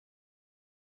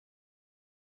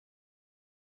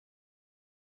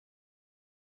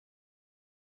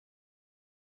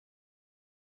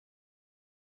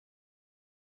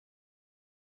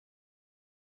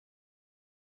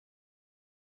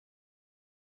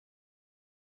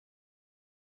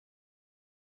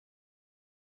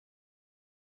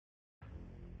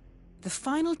The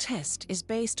final test is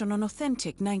based on an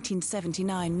authentic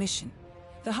 1979 mission,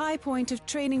 the high point of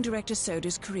training director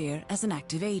Soda's career as an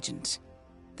active agent.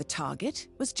 The target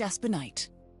was Jasper Knight,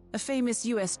 a famous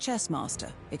US chess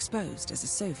master exposed as a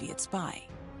Soviet spy.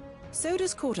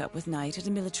 Soda's caught up with Knight at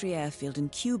a military airfield in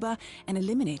Cuba and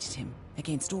eliminated him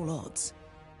against all odds.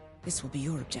 This will be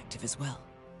your objective as well.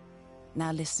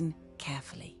 Now listen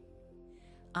carefully.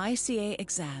 ICA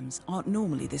exams aren't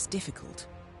normally this difficult.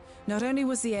 Not only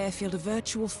was the airfield a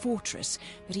virtual fortress,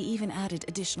 but he even added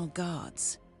additional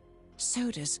guards.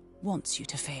 Sodas wants you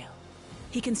to fail.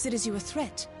 He considers you a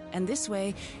threat, and this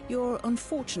way, your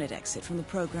unfortunate exit from the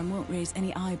program won't raise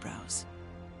any eyebrows.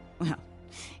 Well,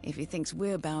 if he thinks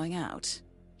we're bowing out,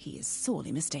 he is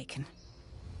sorely mistaken.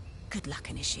 Good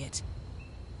luck, Initiate.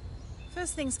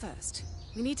 First things first,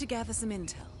 we need to gather some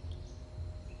intel.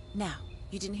 Now,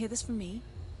 you didn't hear this from me,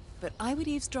 but I would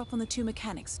eavesdrop on the two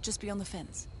mechanics just beyond the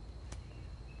fence.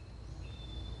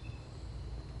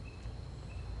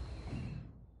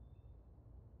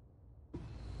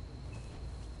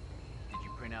 Did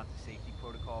you print out the safety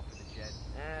protocol for the jet?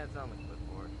 It's on the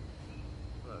clipboard.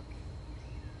 Look,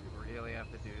 you really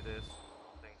have to do this,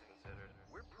 things considered.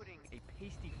 We're putting a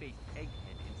pasty-faced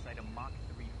egghead inside a Mach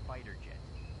 3 fighter jet.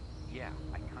 Yeah,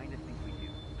 I kinda think we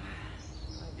do.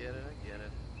 I get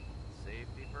it.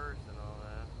 Safety first and all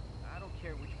that. I don't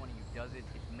care which one of you does it,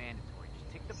 it's mandatory.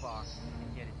 Just tick the box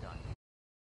and get it done.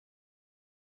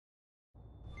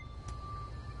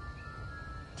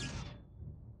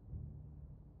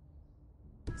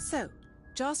 So,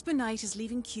 Jasper Knight is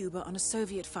leaving Cuba on a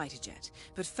Soviet fighter jet,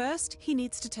 but first he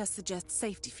needs to test the jet's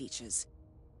safety features.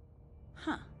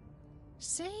 Huh.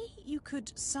 Say you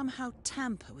could somehow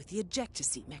tamper with the ejector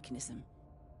seat mechanism.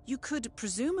 You could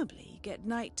presumably get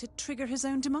Knight to trigger his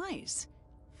own demise.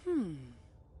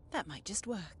 That might just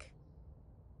work.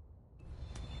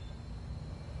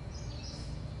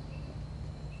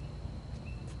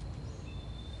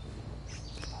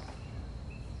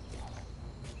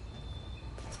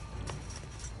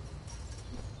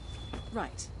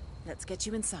 Right, let's get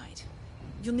you inside.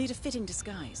 You'll need a fitting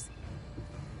disguise.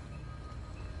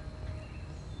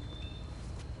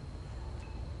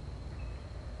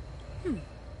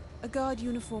 A guard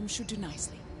uniform should do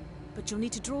nicely, but you'll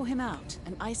need to draw him out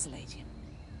and isolate him.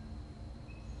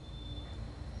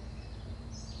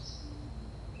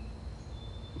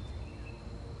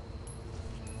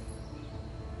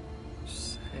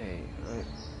 Say,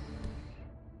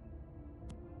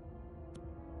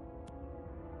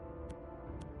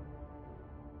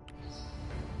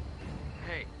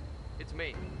 Hey, it's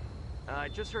me. I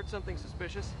just heard something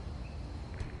suspicious.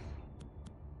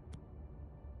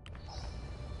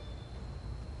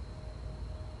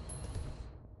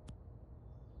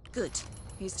 Good.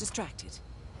 He's distracted.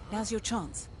 Now's your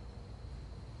chance.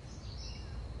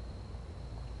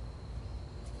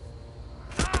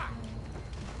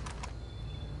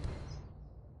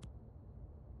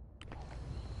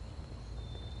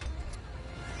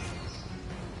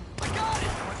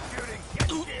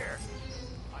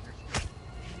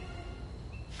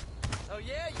 Oh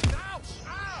yeah, you ouch!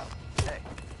 Ow! Hey.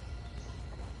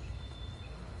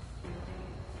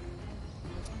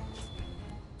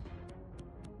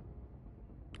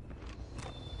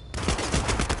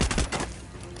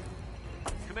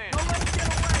 Command. Don't let him get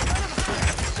away! Let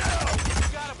him go! You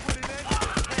gotta put an end to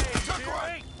this. Hey, took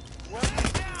right! Well,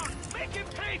 he's down! Make him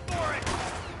pay for it!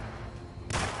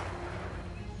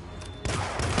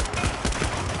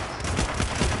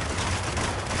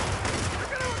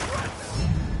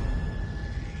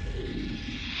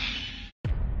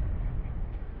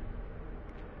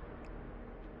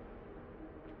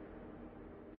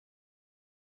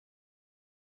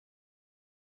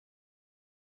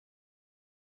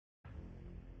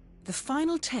 The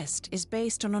final test is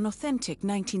based on an authentic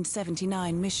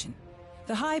 1979 mission,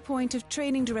 the high point of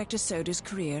training director Soda's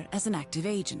career as an active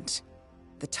agent.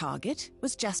 The target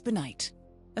was Jasper Knight,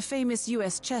 a famous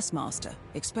US chess master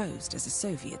exposed as a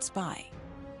Soviet spy.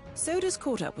 Soda's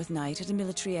caught up with Knight at a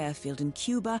military airfield in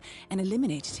Cuba and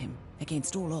eliminated him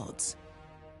against all odds.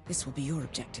 This will be your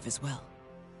objective as well.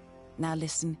 Now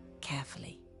listen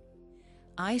carefully.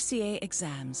 ICA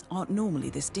exams aren't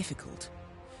normally this difficult.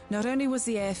 Not only was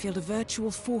the airfield a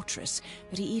virtual fortress,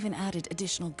 but he even added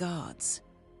additional guards.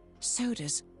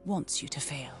 Sodas wants you to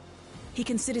fail. He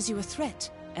considers you a threat,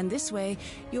 and this way,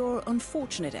 your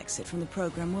unfortunate exit from the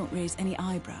program won't raise any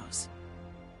eyebrows.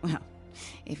 Well,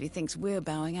 if he thinks we're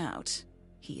bowing out,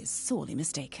 he is sorely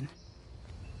mistaken.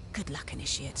 Good luck,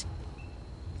 Initiate.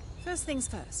 First things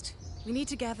first, we need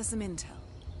to gather some intel.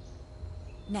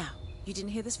 Now, you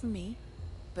didn't hear this from me,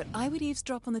 but I would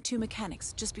eavesdrop on the two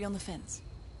mechanics just beyond the fence.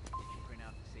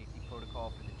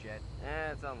 call for the jet?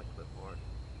 It's on the clipboard.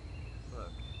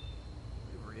 Look,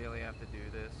 we really have to do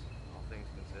this, all things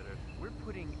considered. We're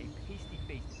putting a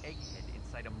pasty-faced egghead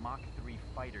inside a Mach 3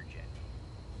 fighter jet.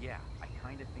 Yeah, I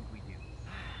kinda think we do.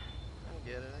 I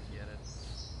get it.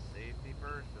 Safety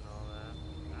first and all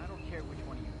that. I don't care which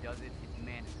one of you does it, it's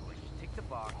mandatory. Just tick the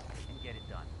box and get it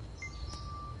done.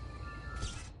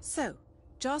 So,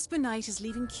 Jasper Knight is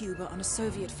leaving Cuba on a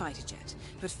Soviet fighter jet,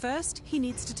 but first he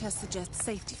needs to test the jet's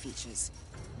safety features.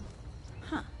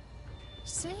 Huh.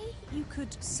 Say you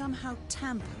could somehow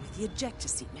tamper with the ejector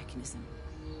seat mechanism.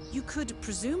 You could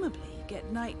presumably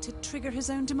get Knight to trigger his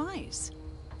own demise.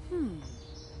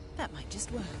 That might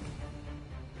just work.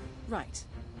 Right,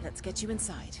 let's get you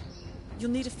inside.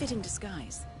 You'll need a fitting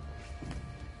disguise.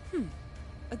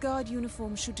 A guard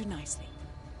uniform should do nicely,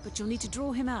 but you'll need to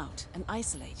draw him out and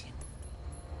isolate him.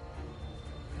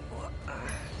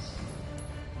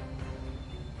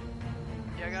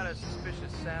 Yeah, I got a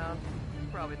suspicious sound.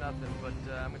 Probably nothing, but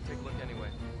I'm gonna take a look anyway.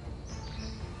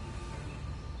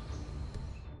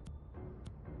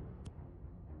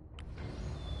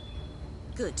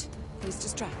 Good. He's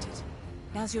distracted.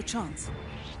 Now's your chance.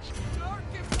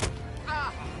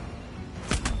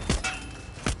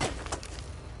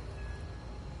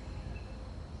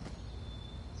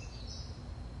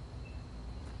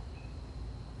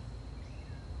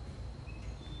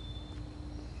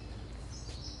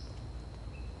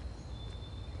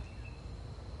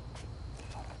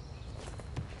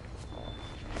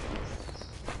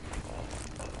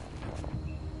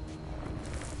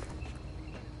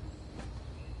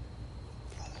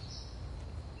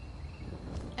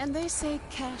 And they say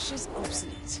cash is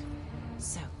obsolete.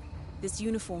 So, this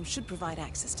uniform should provide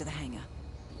access to the hangar.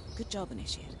 Good job,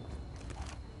 Initiate.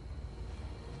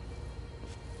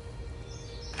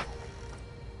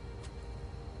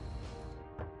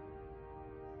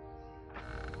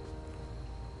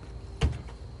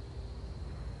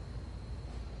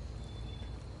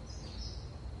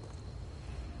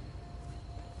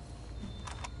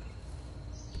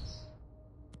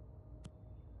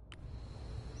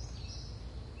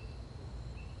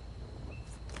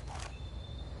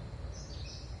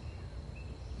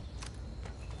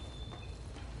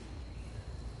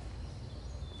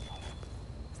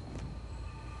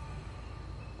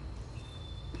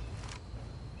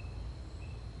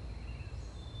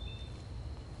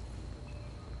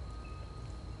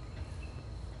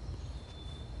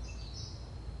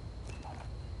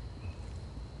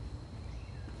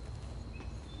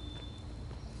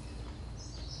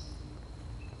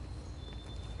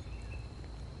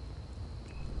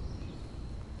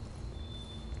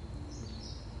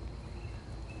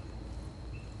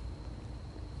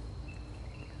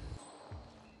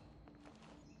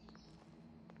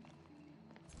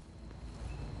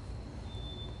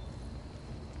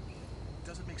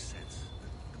 Doesn't make sense.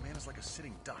 The man is like a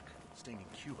sitting duck, staying in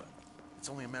Cuba. It's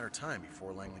only a matter of time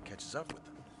before Langley catches up with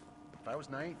him. If I was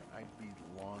Knight, I'd be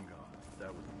long gone. If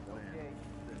that was the plan. Okay,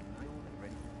 the mule is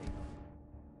ready to take off.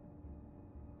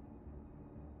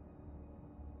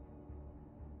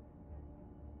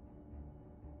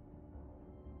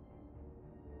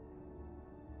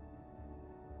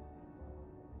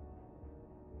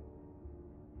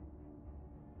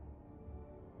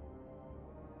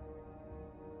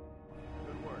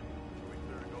 Good work. Should we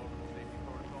clear to go over the safety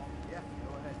protocol? Yeah,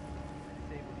 go ahead.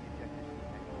 Disable the ejector seat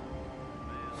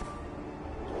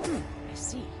mechanism. I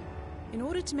see. In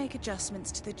order to make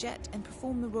adjustments to the jet and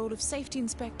perform the role of safety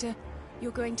inspector,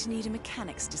 you're going to need a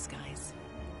mechanic's disguise.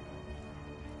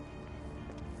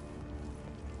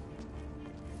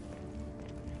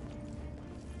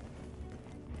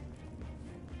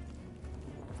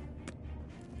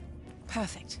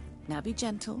 Perfect. Now be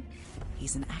gentle.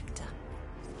 He's an actor.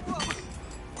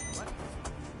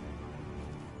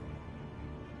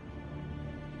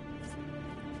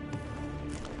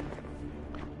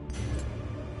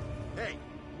 Hey,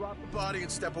 drop the body and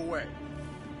step away.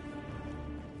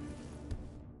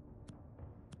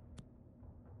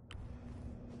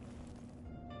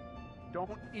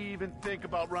 Don't even think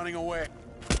about running away.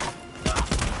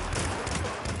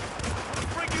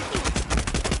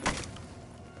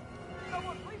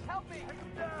 Someone, please help me! Take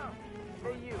him down!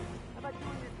 Hey, you. How about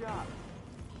doing your job?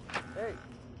 Hey,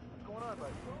 what's going on,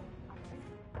 buddy?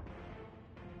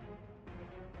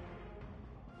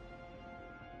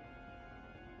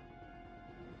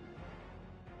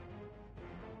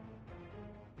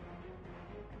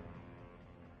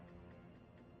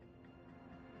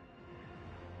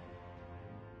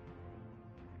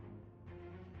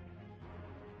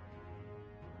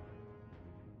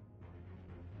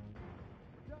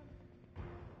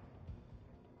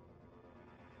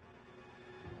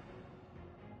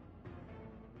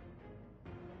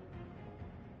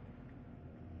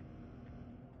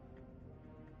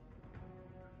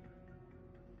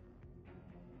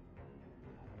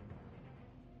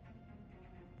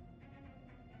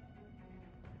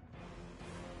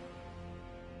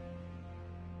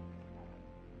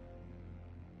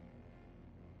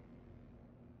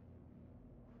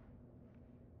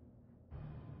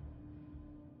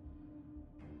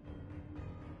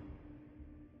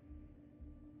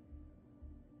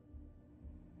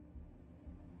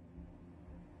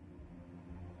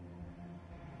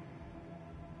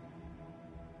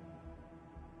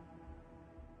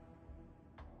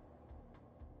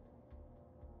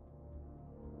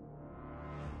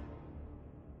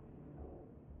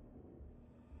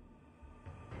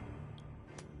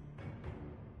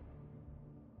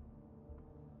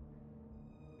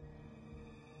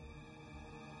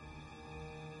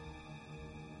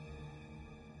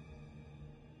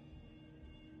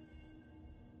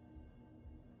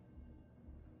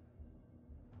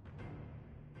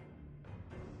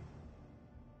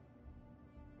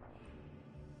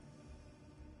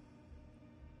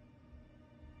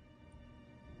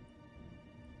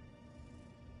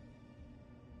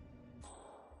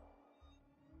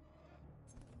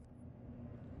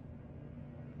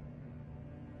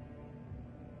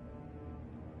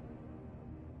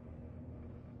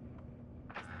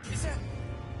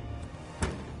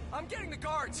 getting the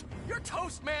guards! You're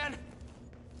toast, man!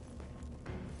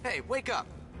 Hey, wake up!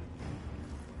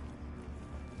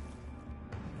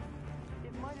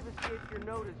 It might have escaped your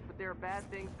notice, but there are bad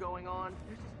things going on.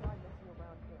 There's this guy messing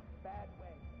around in a bad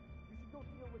way. You should go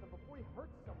deal with him before he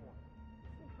hurts someone.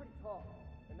 He seems pretty tall,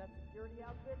 and that security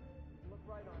outfit, you look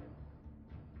right on him.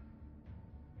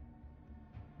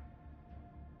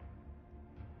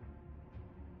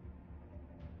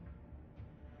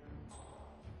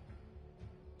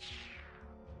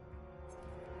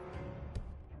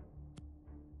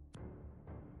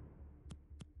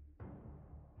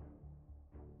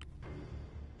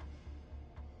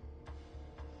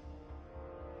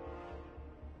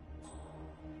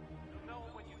 You'll know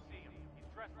him when you see him. He's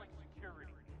dressed like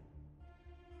security.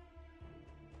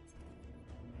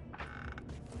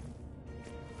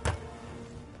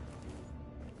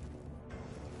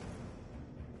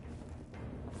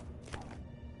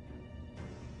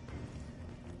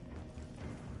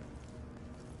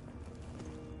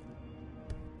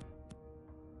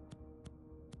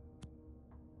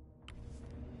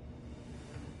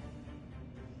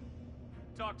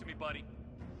 Talk to me, buddy.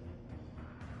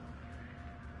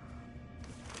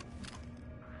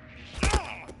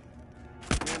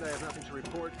 And I have nothing to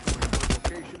report.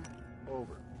 Location,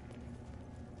 over.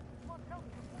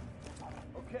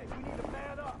 Okay, we need to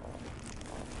man up.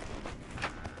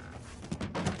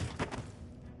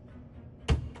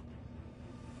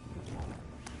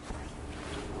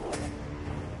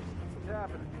 What's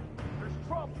happening? There's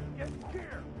trouble. Get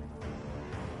here.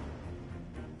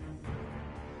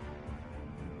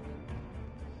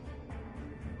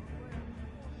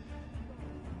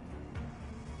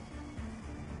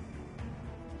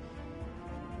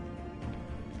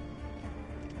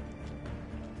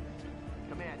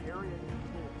 Command, area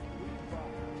control. Please drop.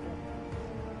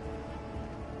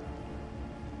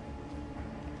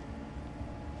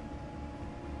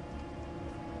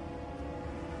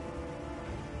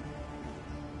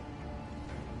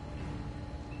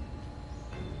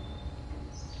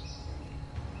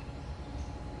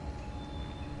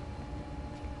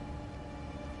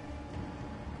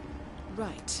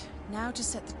 Right, now to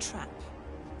set the trap.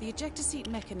 The ejector seat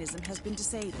mechanism has been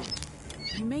disabled.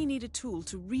 You may need a tool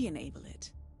to re-enable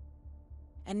it.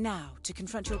 And now, to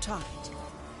confront your target.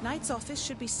 Knight's office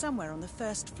should be somewhere on the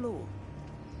first floor.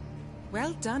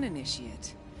 Well done,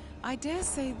 Initiate. I dare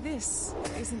say this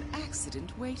is an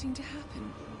accident waiting to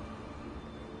happen.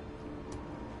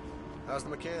 How's the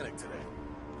mechanic today?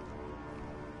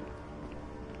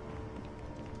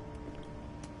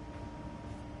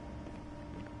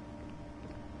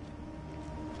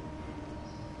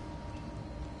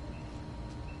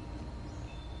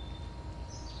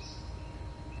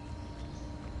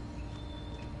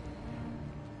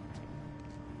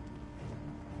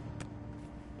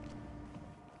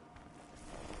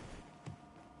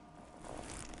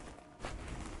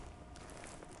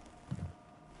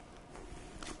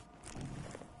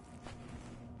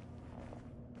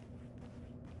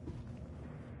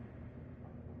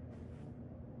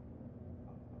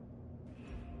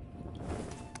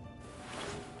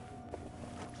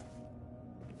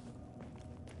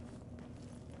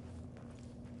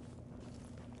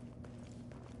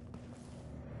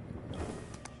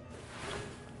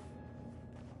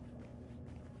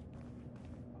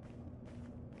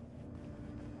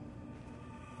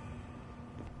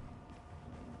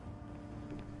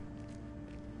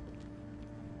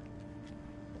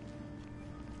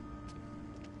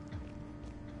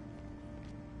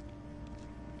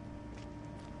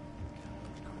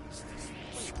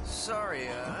 Sorry,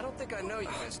 I don't think I know you,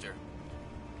 mister.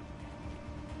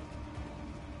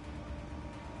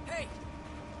 Hey!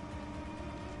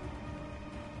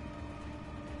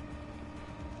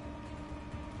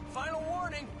 Final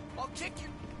warning! I'll kick you.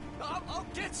 I'll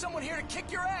get someone here to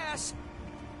kick your ass!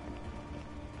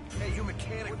 Hey, you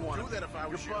mechanic Wouldn't wanted do that if I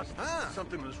was You're you. busted. Huh?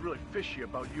 Something was really fishy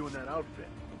about you and that outfit.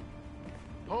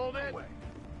 Hold it. Away.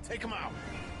 Take him out.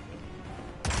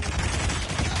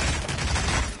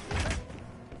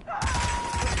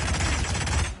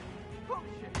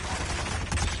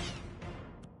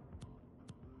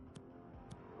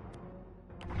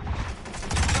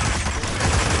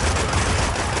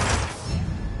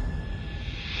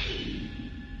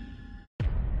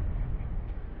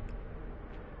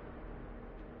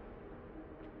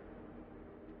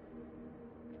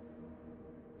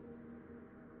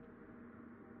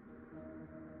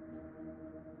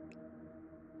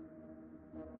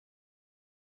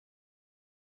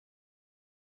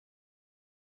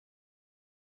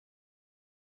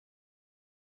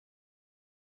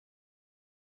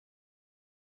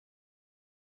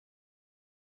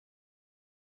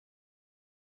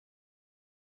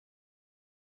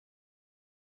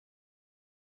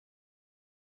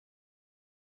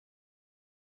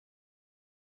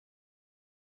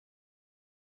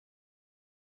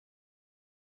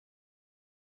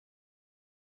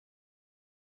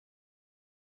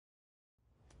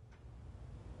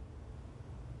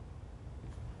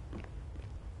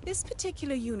 This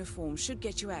particular uniform should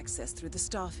get you access through the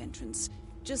staff entrance.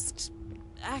 Just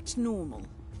act normal.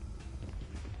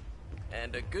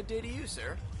 And a good day to you,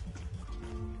 sir.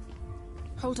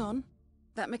 Hold on.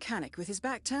 That mechanic with his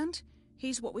back turned?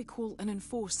 He's what we call an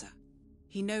enforcer.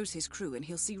 He knows his crew and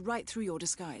he'll see right through your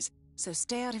disguise, so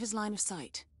stay out of his line of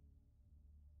sight.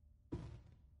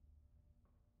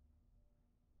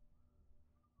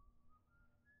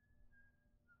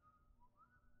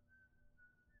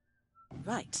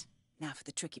 Right, now for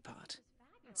the tricky part.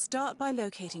 Start by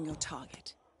locating your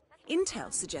target.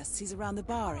 Intel suggests he's around the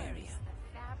bar area.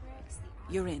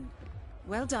 You're in.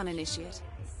 Well done, Initiate.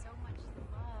 So much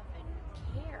love and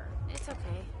care. It's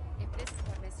okay. If this is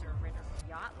what Mr. Ritter's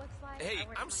yacht looks like... Hey,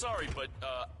 I'm sorry, but,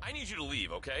 I need you to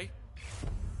leave, okay?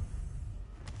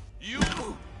 You... Bernie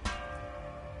cared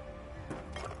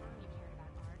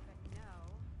about art, but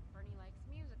no, Bernie likes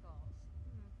musicals.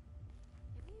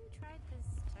 Have you tried this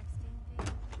texting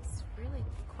thing? It's really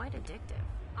quite addictive.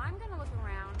 I'm gonna look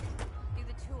around, do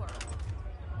the tour.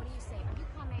 What do you say? Are you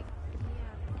coming?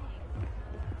 Yeah, thanks.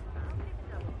 I'll pick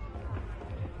it up.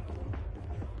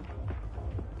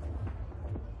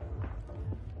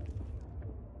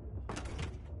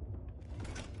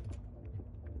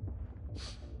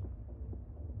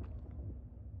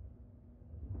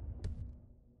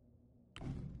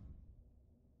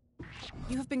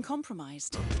 You have been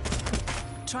compromised.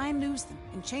 Try and lose them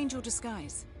and change your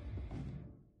disguise.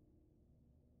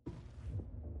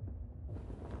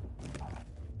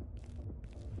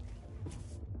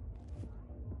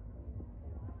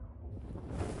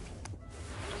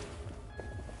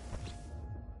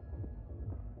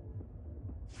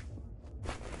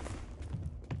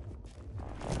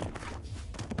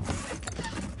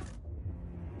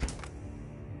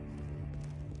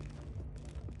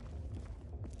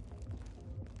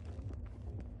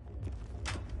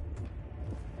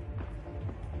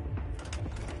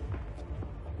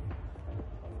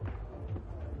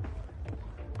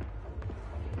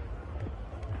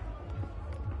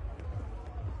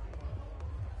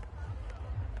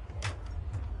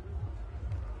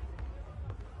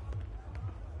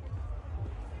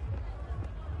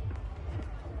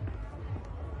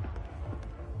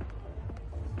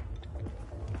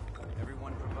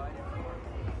 Everyone provided?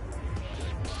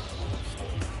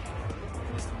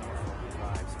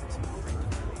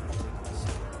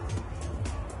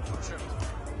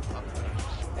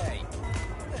 Hey,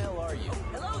 who the hell are you?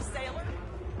 Hello, sailor!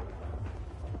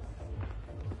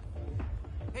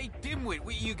 Hey, dimwit,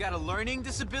 you got a learning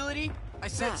disability? I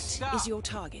said That stop! is your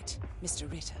target, Mr.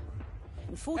 Ritter.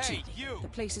 Unfortunately, Hey, you! the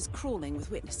place is crawling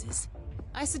with witnesses.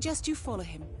 I suggest you follow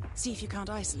him, see if you can't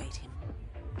isolate him.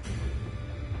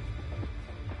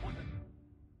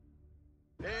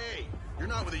 Hey, you're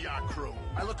not with the yacht crew.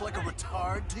 I look like a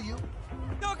retard to you?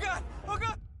 Oh god! Oh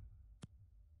god!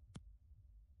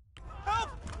 Help!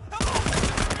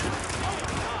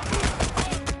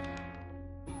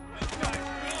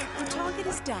 The target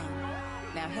is down.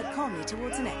 Now head calmly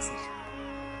towards an exit.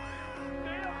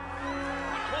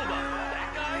 Hold on,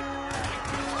 that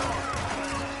guy?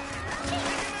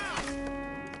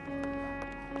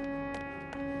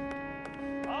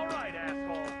 All right,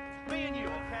 asshole. Me and you,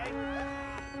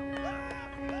 okay?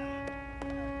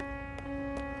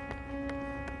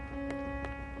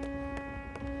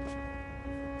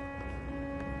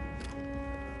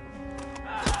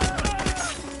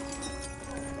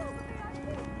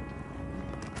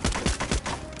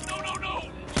 No, no, no!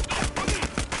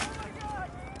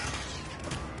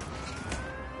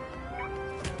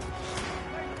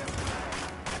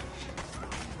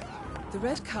 The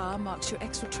red car marks your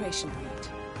exfiltration point.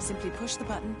 Simply push the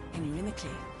button and you're in the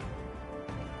clear.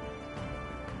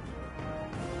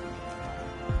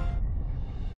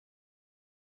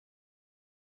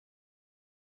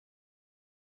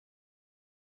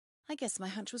 I guess my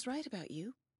hunch was right about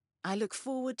you. I look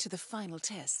forward to the final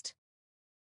test.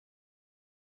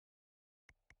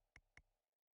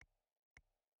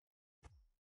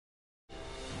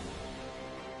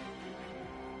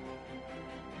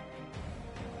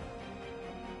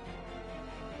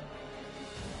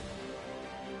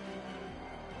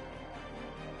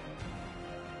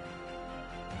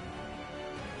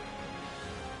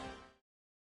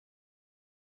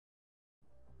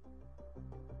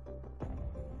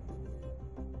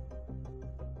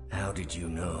 How did you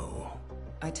know?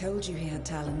 I told you he had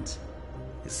talent.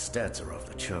 His stats are off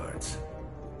the charts.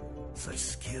 Such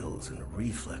skills and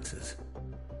reflexes.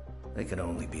 They can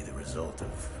only be the result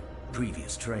of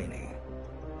previous training.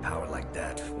 Power like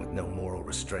that, with no moral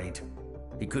restraint,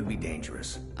 he could be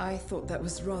dangerous. I thought that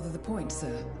was rather the point,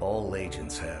 sir. All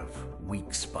agents have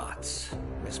weak spots,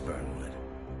 Miss Burnwood.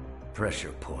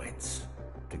 pressure points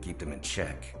to keep them in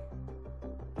check.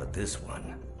 But this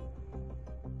one...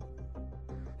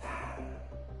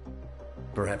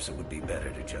 Perhaps it would be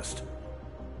better to just...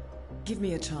 Give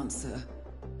me a chance, sir.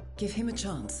 Give him a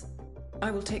chance.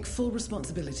 I will take full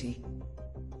responsibility.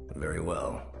 Very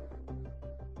well.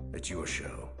 It's your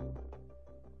show.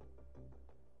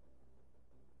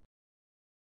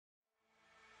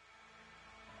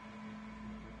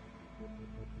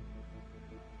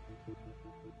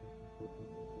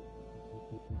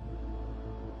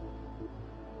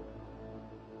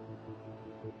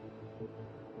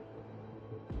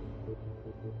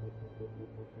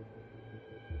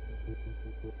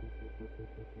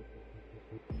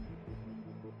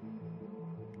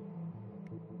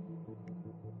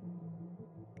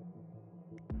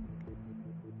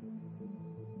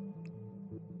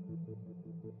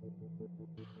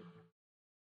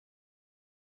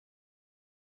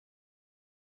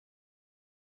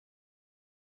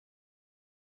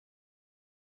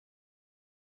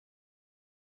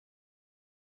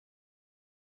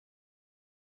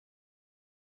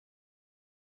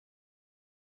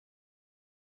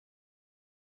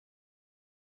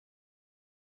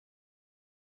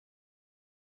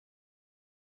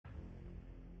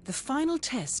 The final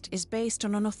test is based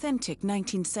on an authentic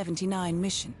 1979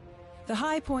 mission. The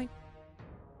high point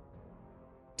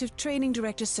of training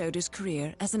director Soda's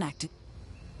career as an actor.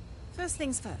 First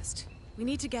things first, we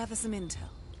need to gather some intel.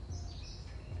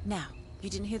 Now, you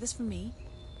didn't hear this from me,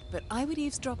 but I would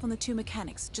eavesdrop on the two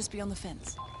mechanics just beyond the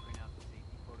fence. Print out the safety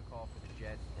protocol for the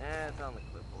jet. It's on the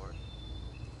clipboard.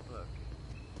 Look,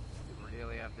 you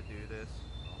really have to do this,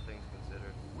 all things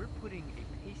considered. We're putting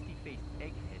a pasty-faced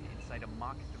egghead inside a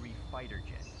Mach 3 fighter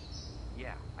jet.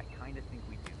 Yeah, I kinda think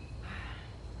we do.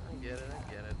 I get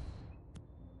it.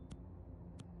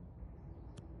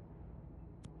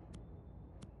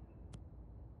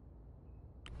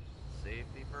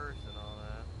 Safety first and all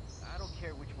that. I don't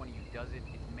care which one of you does it,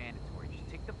 it's mandatory. Just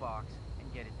tick the box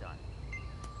and get it done.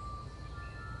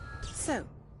 So,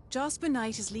 Jasper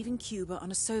Knight is leaving Cuba on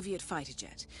a Soviet fighter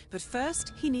jet, but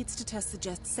first he needs to test the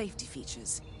jet's safety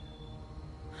features.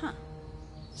 Huh.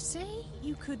 Say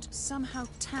you could somehow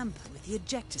tamper with the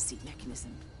ejector seat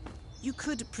mechanism. You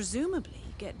could presumably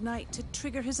get Knight to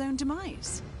trigger his own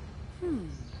demise.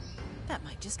 That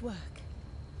might just work.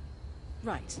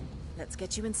 Right, let's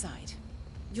get you inside.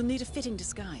 You'll need a fitting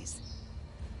disguise.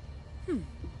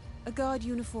 A guard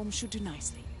uniform should do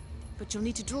nicely, but you'll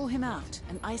need to draw him out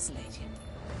and isolate him.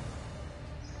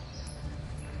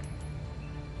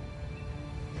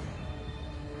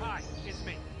 Hi, it's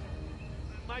me.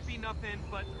 Might be nothing,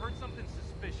 but heard something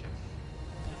suspicious.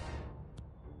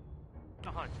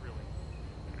 A hunch, really.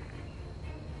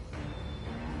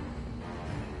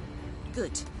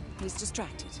 Good. He's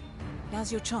distracted.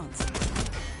 Now's your chance.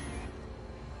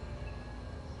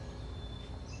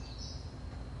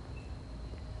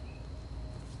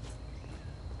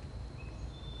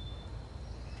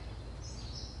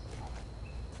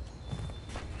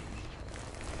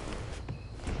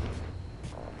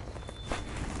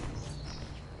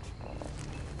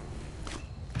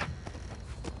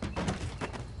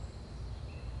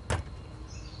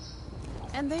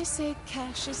 And they say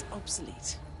cash is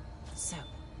obsolete. So,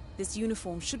 this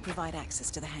uniform should provide access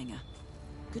to the hangar.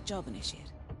 Good job, Initiate.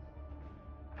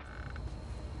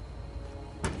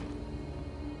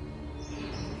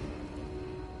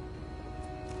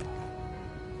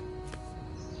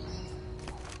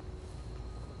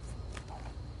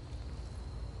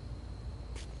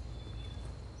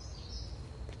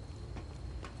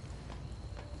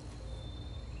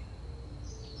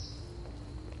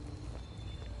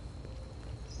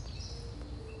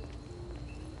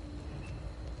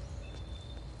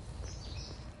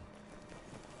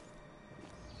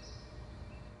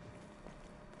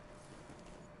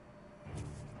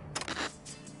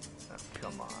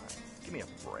 Come on, give me a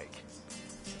break.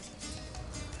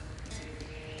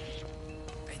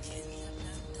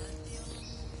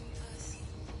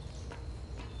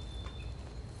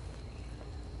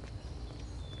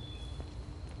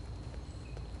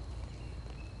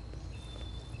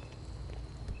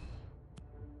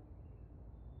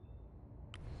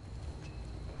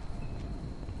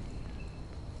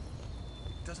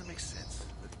 It doesn't make sense.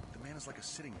 The man is like a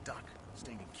sitting duck,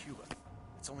 staying in Cuba.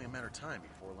 It's only a matter of time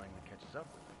before Langley catches up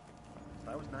with him. If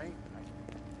I was Knight,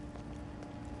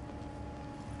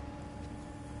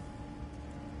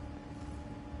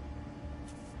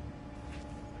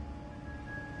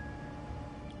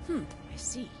 I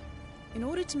see. In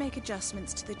order to make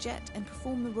adjustments to the jet and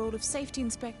perform the role of safety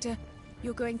inspector,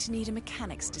 you're going to need a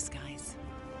mechanic's disguise.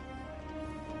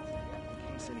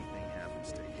 in case anything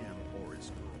happens to him or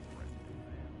his girlfriend.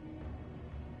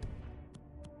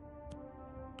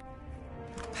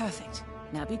 Perfect.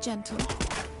 Now be gentle.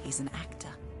 He's an actor.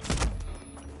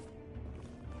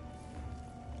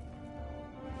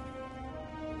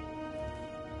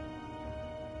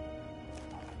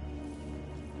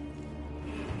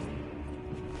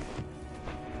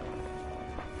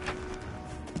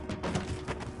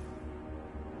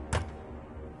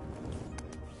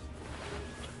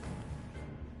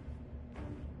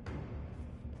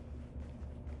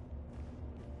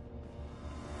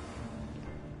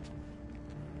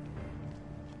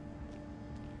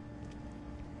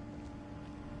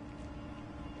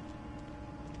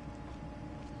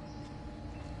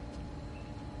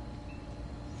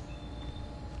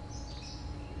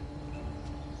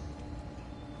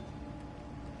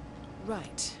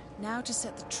 Right, now to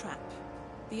set the trap.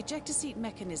 The ejector seat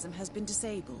mechanism has been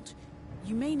disabled.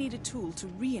 You may need a tool to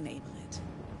re-enable it.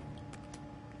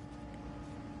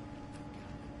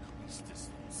 Who's this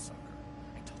little sucker?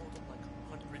 I told him like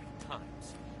 100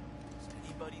 times. Does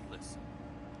anybody listen?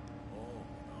 Oh,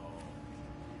 no.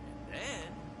 And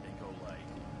then they go like,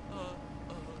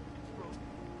 bro,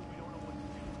 we don't know what to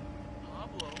do.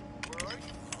 Pablo, where are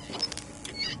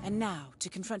you? And now, to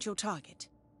confront your target.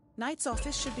 Knight's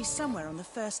office should be somewhere on the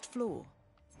first floor.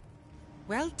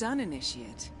 Well done,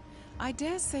 Initiate. I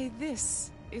dare say this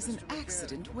is an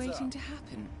accident waiting to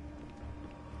happen.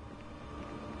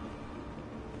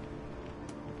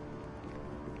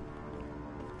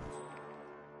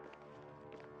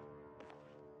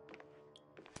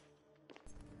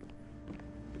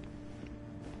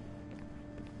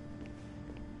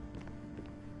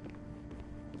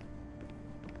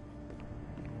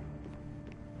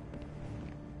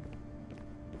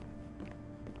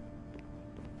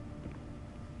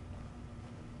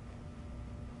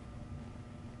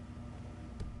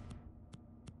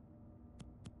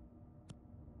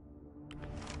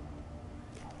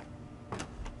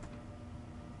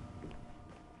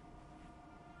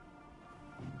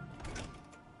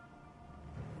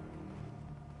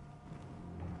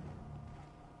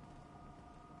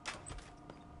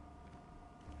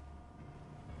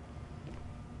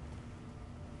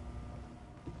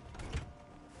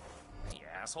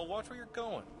 Asshole, watch where you're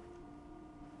going.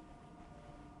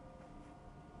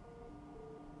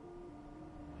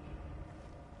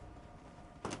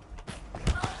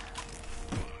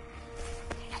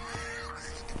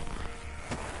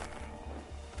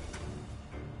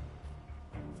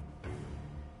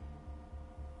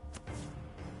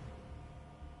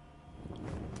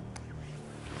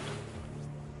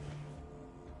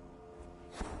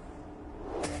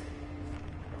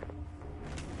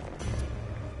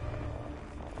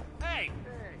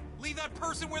 Leave that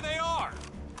person where they are!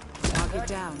 Target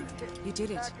down. You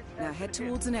did it. Now head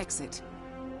towards an exit.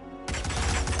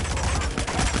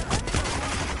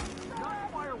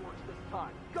 Not fireworks this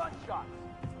time. Gunshots.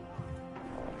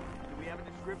 Do we have a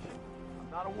description?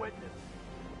 I'm not a witness.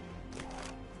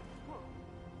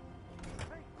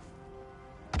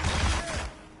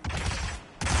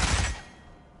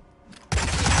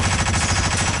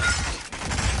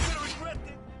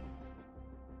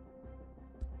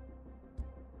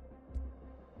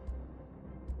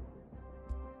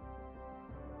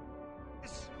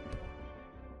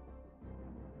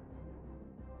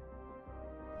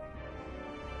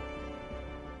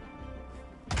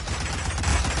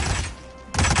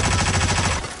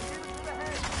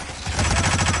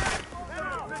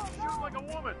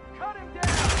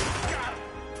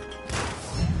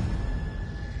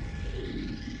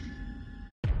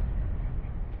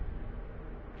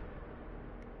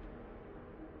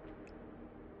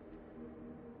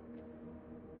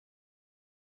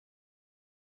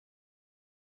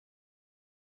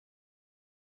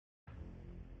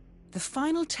 The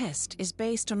final test is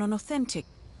based on an authentic...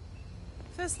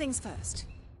 First things first.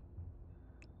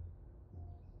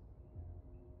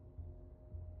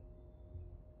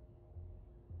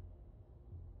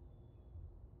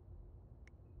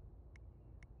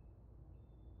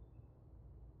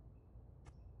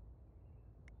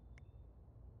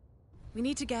 We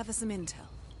need to gather some intel.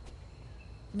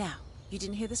 Now, you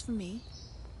didn't hear this from me,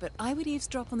 but I would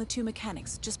eavesdrop on the two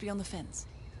mechanics just beyond the fence.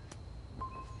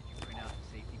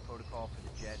 Protocol for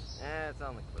the jet. It's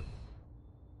on the clip.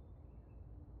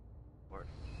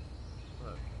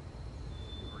 Look,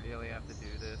 you really have to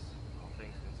do this, all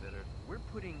things considered. We're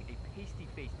putting a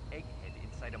pasty-faced egghead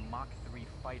inside a Mach 3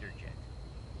 fighter jet.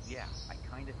 Yeah, I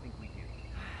kinda think we do.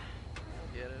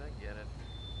 I get it.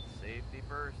 Safety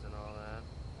first and all that.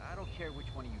 I don't care which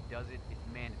one of you does it,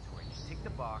 it's mandatory. Just tick the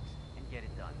box and get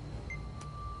it done.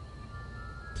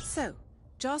 So,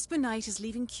 Jasper Knight is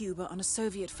leaving Cuba on a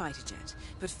Soviet fighter jet,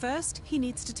 but first he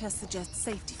needs to test the jet's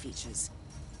safety features.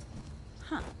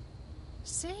 Huh.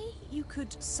 Say you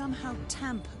could somehow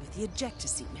tamper with the ejector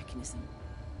seat mechanism.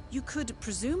 You could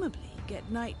presumably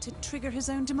get Knight to trigger his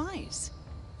own demise.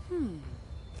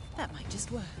 That might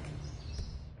just work.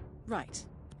 Right,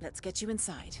 let's get you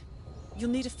inside. You'll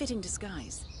need a fitting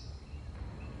disguise.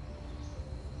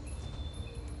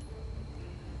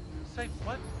 Say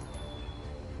what?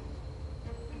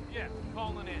 Yeah,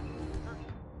 calling in.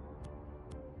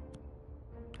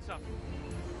 What's up?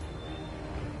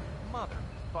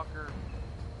 Motherfucker.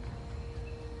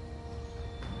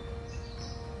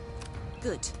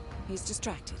 Good. He's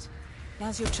distracted.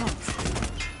 Now's your chance.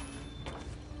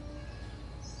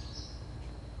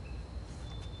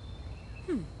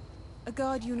 A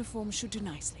guard uniform should do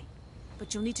nicely.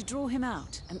 But you'll need to draw him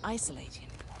out and isolate him.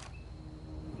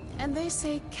 And they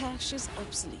say cash is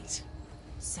obsolete.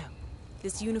 So,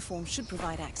 this uniform should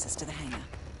provide access to the hangar.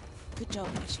 Good job,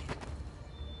 Initiate.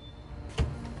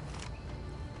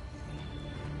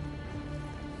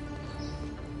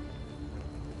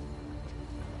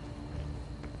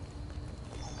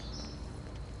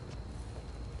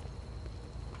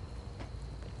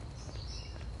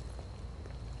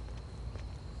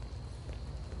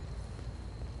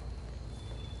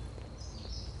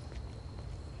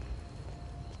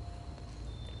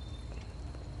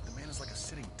 The man is like a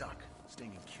sitting duck,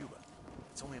 staying in Cuba.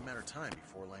 It's only a matter of time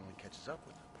before Langley catches up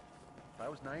with him. If I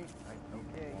was Knight, I'd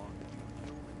Okay,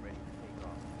 and ready to take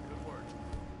off. Good work.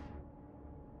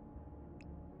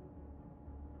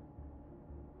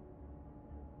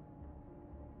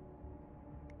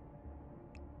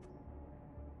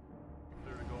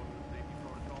 Clear to go over the safety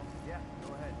protocol? Yeah,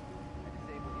 go ahead. I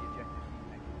disable the ejector seat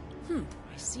mechanism.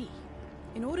 I see.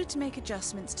 In order to make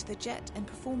adjustments to the jet and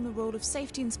perform the role of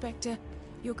safety inspector,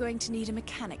 you're going to need a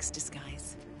mechanic's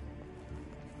disguise.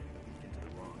 get to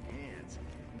the wrong hands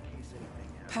in case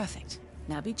anything happens. Perfect.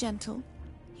 Now be gentle.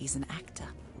 He's an actor.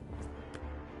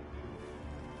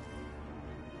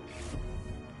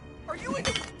 Are you in?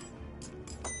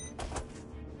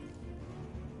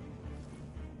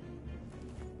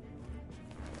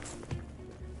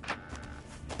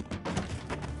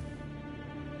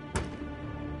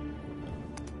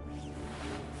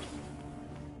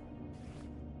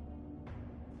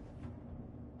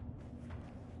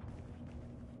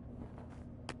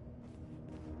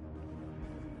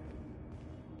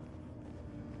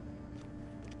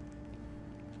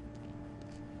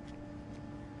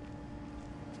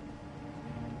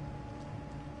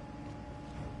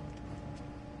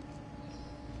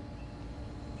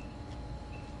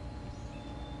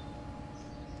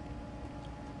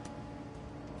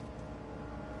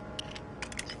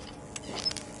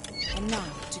 And now,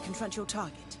 to confront your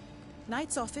target.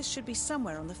 Knight's office should be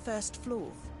somewhere on the first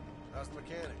floor. How's the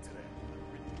mechanic today?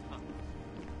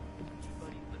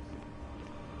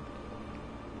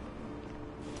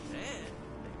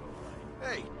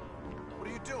 Hey, what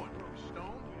are you doing?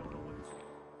 Stone?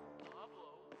 Pablo,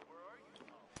 where are you,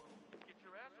 Pablo? Get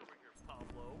your ass over here,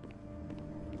 Pablo.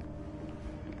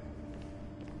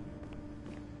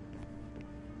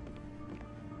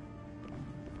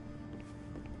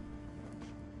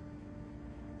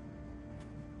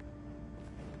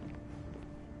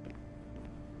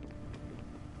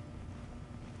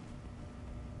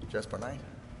 Jasper Knight,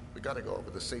 we gotta go over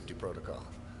the safety protocol.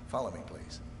 Follow me,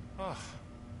 please. Ugh.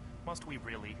 Must we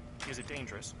really? Is it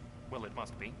dangerous? Well, it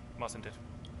must be, mustn't it?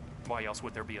 Why else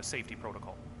would there be a safety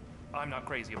protocol? I'm not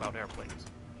crazy about airplanes.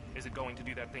 Is it going to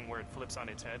do that thing where it flips on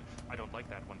its head? I don't like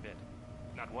that one bit.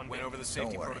 Not one Went bit. over the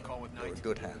safety Don't worry. protocol with You're in Knight.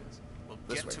 good hands. Well,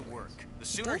 This get way, to please. work. The He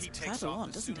sooner does he takes prattle off, on,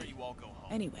 the doesn't sooner he? you all go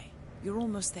home. Anyway, you're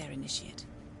almost there, Initiate.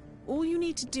 All you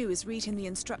need to do is read him the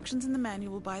instructions in the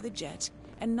manual by the jet,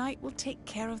 and Knight will take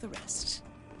care of the rest.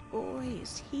 Boy,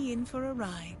 is he in for a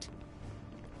ride.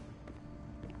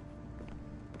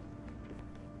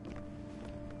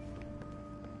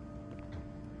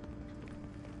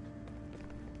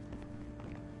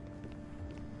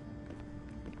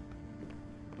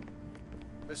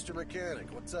 Mr. Mechanic,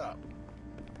 what's up?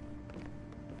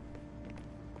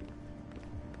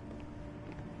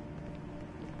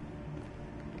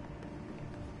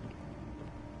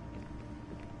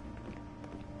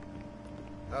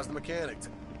 How's the mechanic?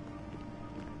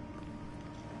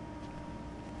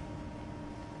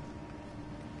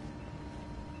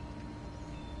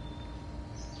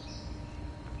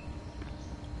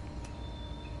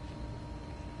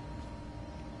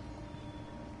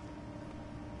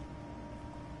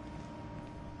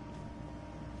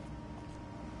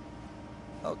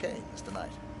 Okay, Mr.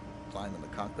 Knight. Climb in the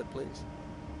cockpit, please.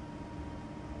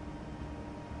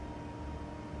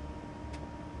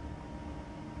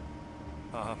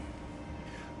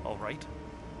 All right.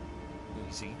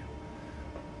 Easy.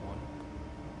 1,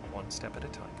 one step at a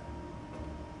time.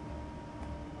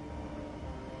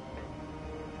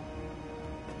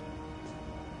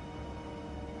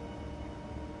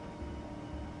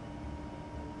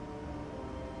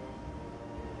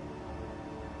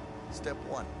 Step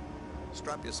 1.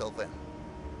 Strap yourself in.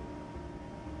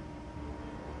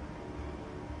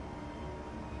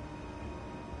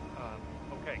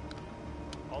 Okay.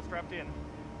 All strapped in.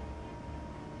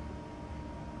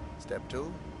 Step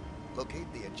 2.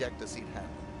 Locate the ejector seat handle.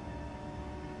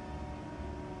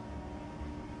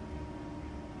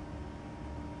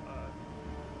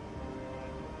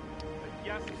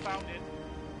 Yes, found it.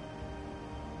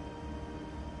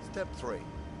 Step 3.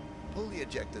 Pull the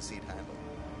ejector seat handle.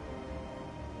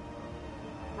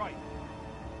 Right.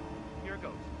 Here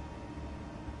goes.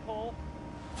 Pull.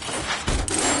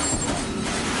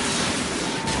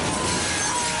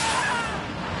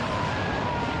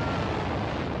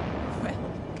 Well,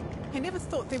 I never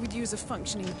thought they would use a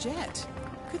functioning jet.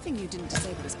 Good thing you didn't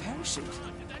disable his parachute.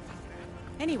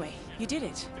 Anyway, you did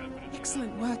it.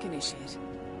 Excellent work, Initiate.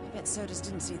 I bet Sodas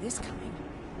didn't see this coming.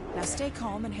 Now stay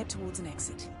calm and head towards an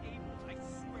exit. I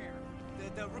swear,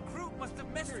 the recruit must have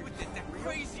messed with it, that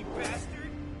crazy bastard!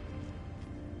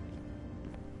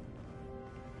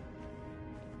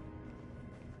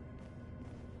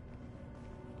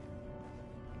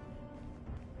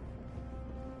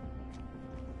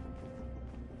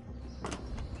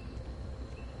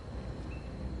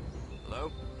 Hello?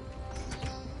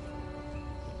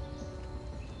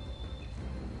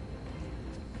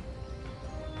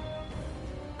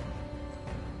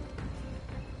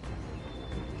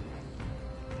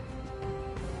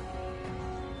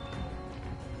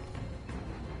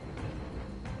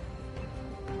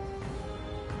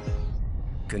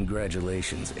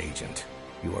 Congratulations, Agent.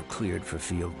 You are cleared for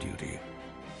field duty.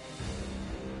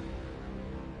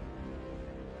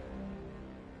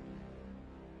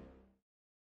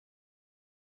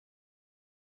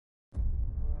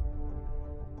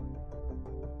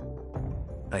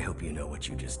 I hope you know what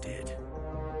you just did.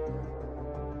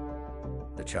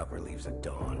 The chopper leaves at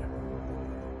dawn.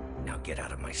 Now get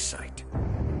out of my sight.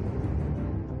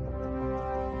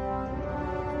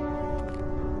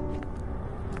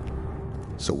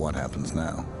 So what happens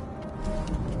now?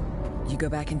 You go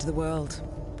back into the world,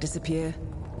 disappear,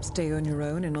 stay on your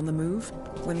own and on the move.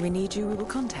 When we need you, we will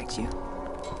contact you.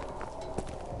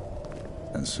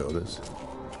 And Sodas?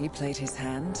 He played his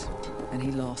hand, and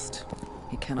he lost.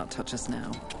 He cannot touch us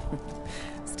now.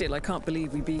 Still, I can't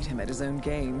believe we beat him at his own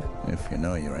game. If you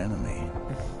know your enemy.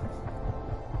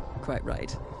 Quite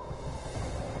right.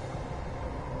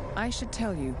 I should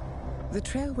tell you, the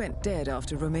trail went dead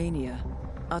after Romania.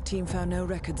 Our team found no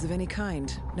records of any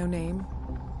kind. No name.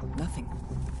 Nothing.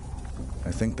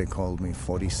 I think they called me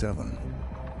 47.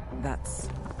 That's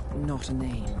not a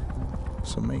name.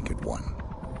 So make it one.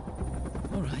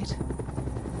 All right.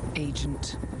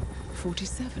 Agent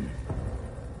 47.